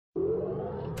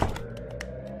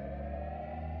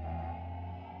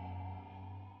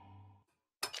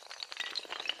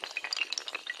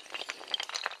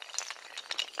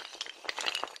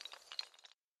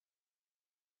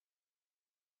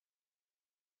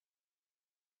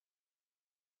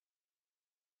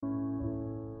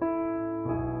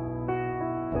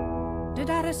Did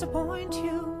I disappoint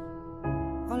you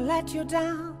or let you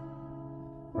down?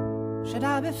 Should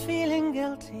I be feeling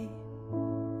guilty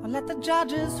or let the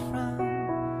judges frown?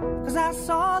 'Cause I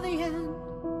saw the end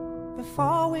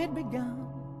before we'd begun.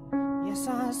 Yes,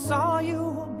 I saw you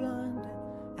were blind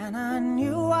and I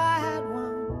knew I had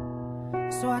won.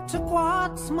 So I took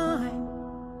what's mine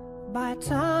by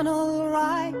eternal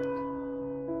right.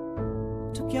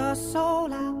 Took your soul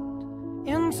out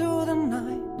into the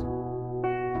night.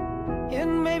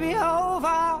 It may be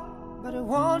over, but it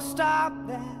won't stop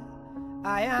there.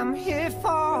 I am here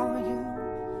for you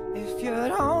if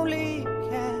you'd only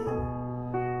care.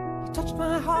 You touched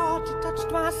my heart, you touched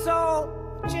my soul,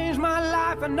 changed my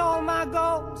life and all my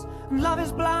goals. And love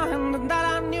is blind, and that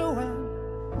I knew when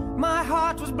my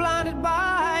heart was blinded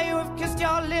by you. Have kissed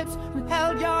your lips and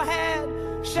held your head,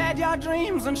 shared your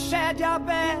dreams and shared your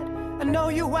bed. I know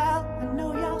you well, I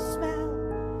know your smell.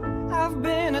 I've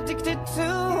been addicted to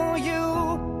you.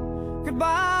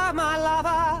 Goodbye, my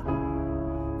lover.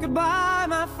 Goodbye,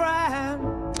 my friend.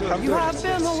 You have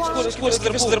been the one.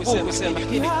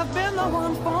 You have been the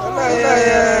one for me.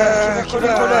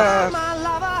 My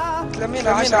lover.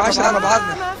 تلمينا 10 مع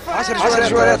بعضنا 10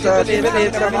 جوالات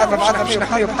مع بعضنا باش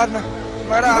نحميو بعضنا.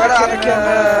 مراعي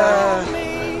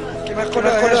كما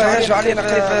نقولوا يرجعوا علينا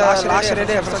قريب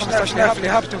 10,000 15,000 اللي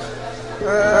هبطوا.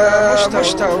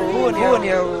 مشتا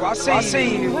وغونيا وعصي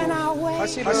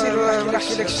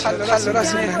نحكي لك حل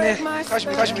راسي من هنا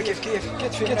خشمي كيف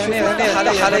كتفي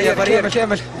هنا حاليا بريمة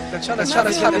كامل. ان شاء الله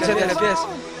نصحابي زاد لاباس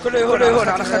كله يهون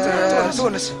على خاطر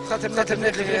تونس خاطر نادي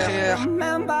الافريقي.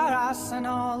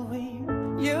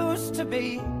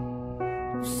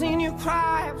 I've seen you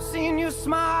cry, I've seen you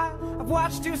smile, I've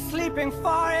watched you sleeping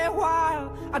for a while.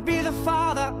 I'd be the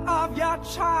father of your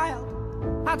child,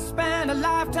 I'd spend a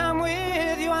lifetime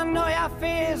with you. I know your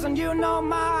fears and you know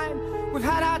mine. We've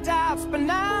had our doubts but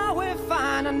now we're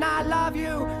fine. And I love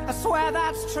you, I swear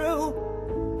that's true.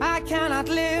 I cannot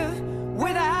live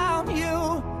without you.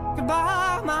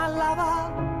 Goodbye my lover,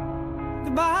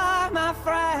 goodbye my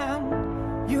friend.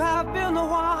 You have been the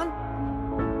one,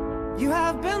 you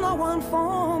have been the one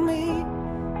for me.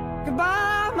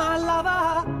 Goodbye my lover,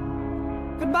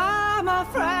 goodbye my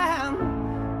friend.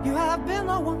 You have been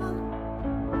the one,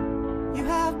 you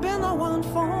have been the one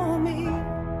for me.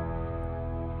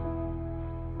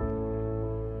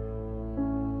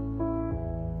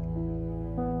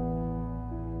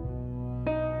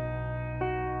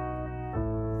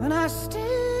 And I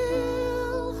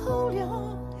still hold your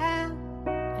hand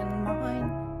in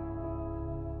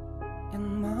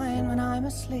mine when I'm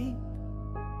asleep.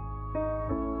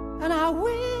 And I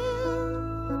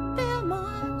will bare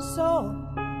my soul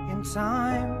in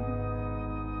time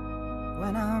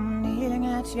when I'm kneeling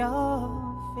at your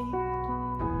feet.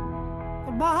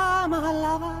 Goodbye my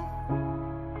lover,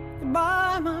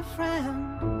 goodbye my friend.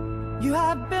 You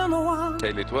have been the one.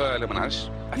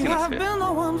 You have been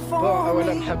the one for me.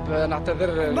 اولا نحب نعتذر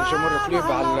لجمهور الكلوب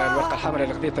على الورقه الحمراء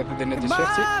اللي خديتها ضد النادي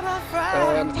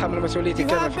الشرقي. نتحمل مسؤوليتي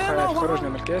كامل في خروجنا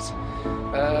من الكاس.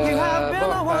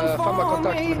 فما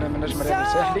كونتاكت من نجم النادي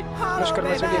الساحلي. نشكر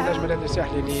مسؤولين نجم النادي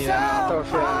الساحلي اللي عطاو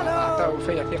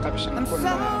فيا ثقه باش نكون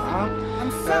معاهم.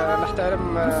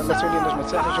 نحترم مسؤولين نجم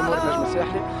الساحلي، جمهور النجم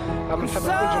الساحلي. نحب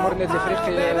نقول جمهور النادي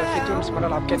الافريقي في تونس ما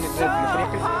نلعب كان النادي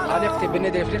الافريقي. علاقتي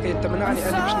بالنادي الافريقي تمنعني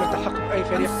اني باش نلتحق باي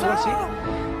فريق تونسي،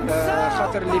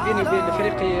 خاطر اللي بيني وبين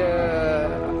الافريقي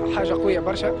حاجه قويه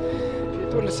برشا. في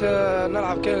تونس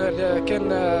نلعب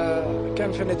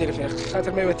كان في النادي الافريقي،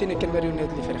 خاطر ما يواتيني كان مريو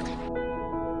النادي الافريقي.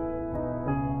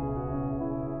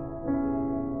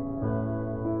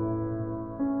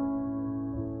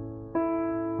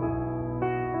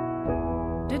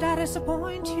 Did I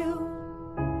disappoint you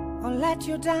or let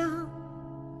you down?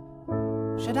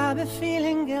 Should I be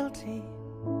feeling guilty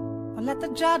or let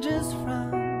the judges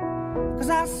frown?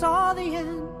 'Cause I saw the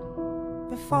end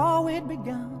before we'd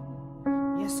begun.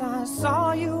 Yes, I saw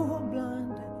you were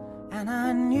blind and I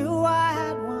knew I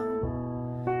had won.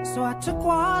 So I took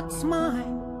what's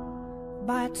mine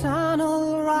by eternal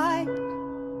right.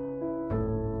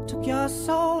 Took your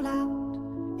soul out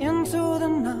into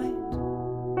the night.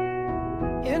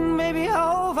 It may be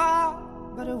over,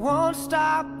 but it won't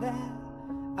stop there.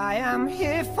 I am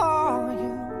here for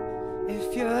you if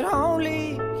you'd only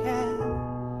care.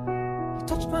 You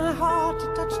touched my heart, you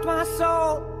touched my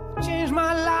soul, changed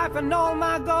my life and all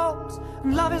my goals.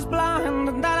 And love is blind,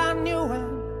 and that I knew when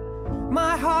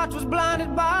my heart was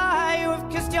blinded by you. Have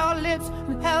kissed your lips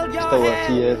and held your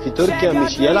head. في تركيا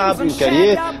مش يلعب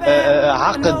إمكانية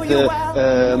عقد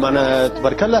معنا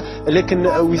تبارك الله، لكن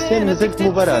وسام نزلت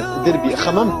مباراة ديربي.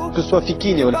 خممت كسوا في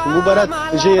كينيا ولا في المباراة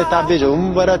الجاية تاع بيجا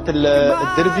ومباراة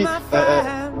الديربي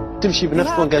تمشي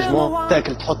بنفس الانجاجمون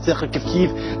تاكل تحط ساقك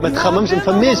كيف ما تخممش، ما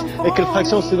فماش كل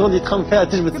فراكسيون سكوند اللي تخمم فيها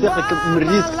تجبد ساقك من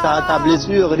ريسك تاع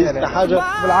بليسيور ريسك تاع حاجه.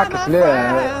 بالعكس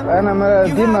لا انا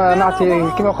ديما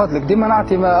نعطي كيما قلت لك ديما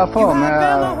نعطي افهم.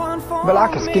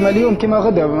 بالعكس كيما اليوم كيما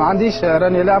غدا ما عنديش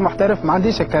راني لاعب محترف ما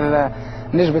عنديش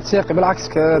نجبد ساقي.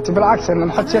 بالعكس انا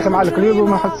نحط ساقي مع الكلوب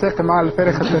وما نحط ساقي مع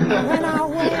الفريق الثاني.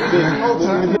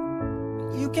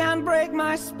 You can't break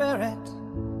my spirit.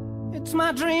 It's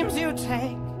my dreams you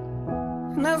take.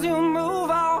 And as you move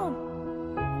on,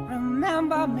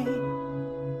 remember me.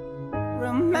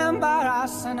 Remember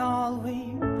us and all we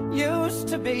used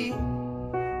to be.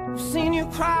 I've seen you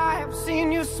cry, I've seen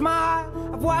you smile.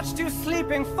 I've watched you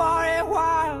sleeping for a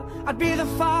while. I'd be the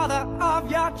father of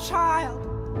your child.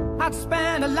 I'd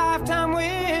spend a lifetime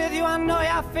with you. I know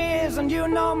your fears and you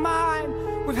know mine.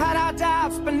 We've had our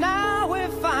doubts, but now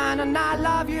we're fine. And I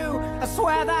love you, I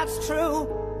swear that's true.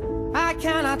 I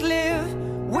cannot live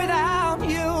without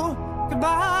you.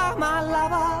 Goodbye, my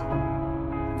lover.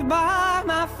 Goodbye,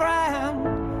 my friend.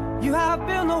 You have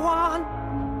been the one.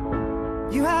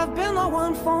 You have been the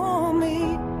one for me.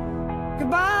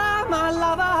 Goodbye, my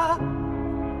lover.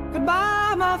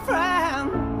 Goodbye, my friend.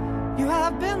 You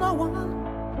have been the one.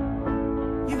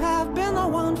 You have been the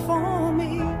one for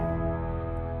me.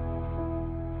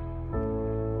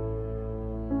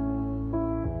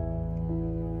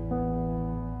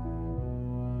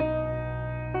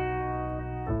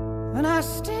 And I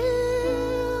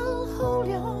still hold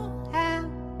your hand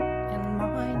in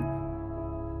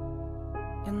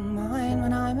mine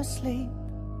when I'm asleep.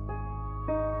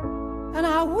 And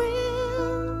I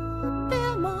will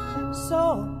bear my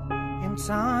soul in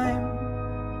time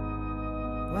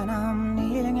when I'm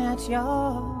kneeling at your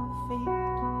feet.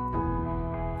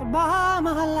 Goodbye,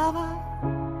 my lover.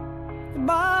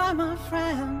 Goodbye, my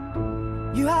friend.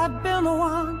 You have been the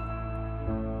one.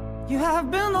 You have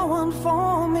been the one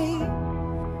for me.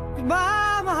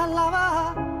 Goodbye, my lover.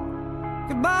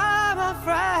 Goodbye, my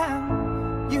friend.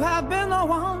 You have been the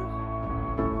one.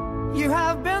 You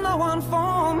have been the one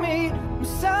for me. I'm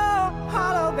so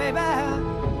hollow, baby.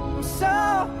 I'm so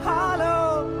hollow.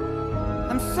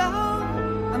 I'm so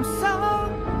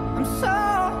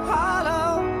hollow.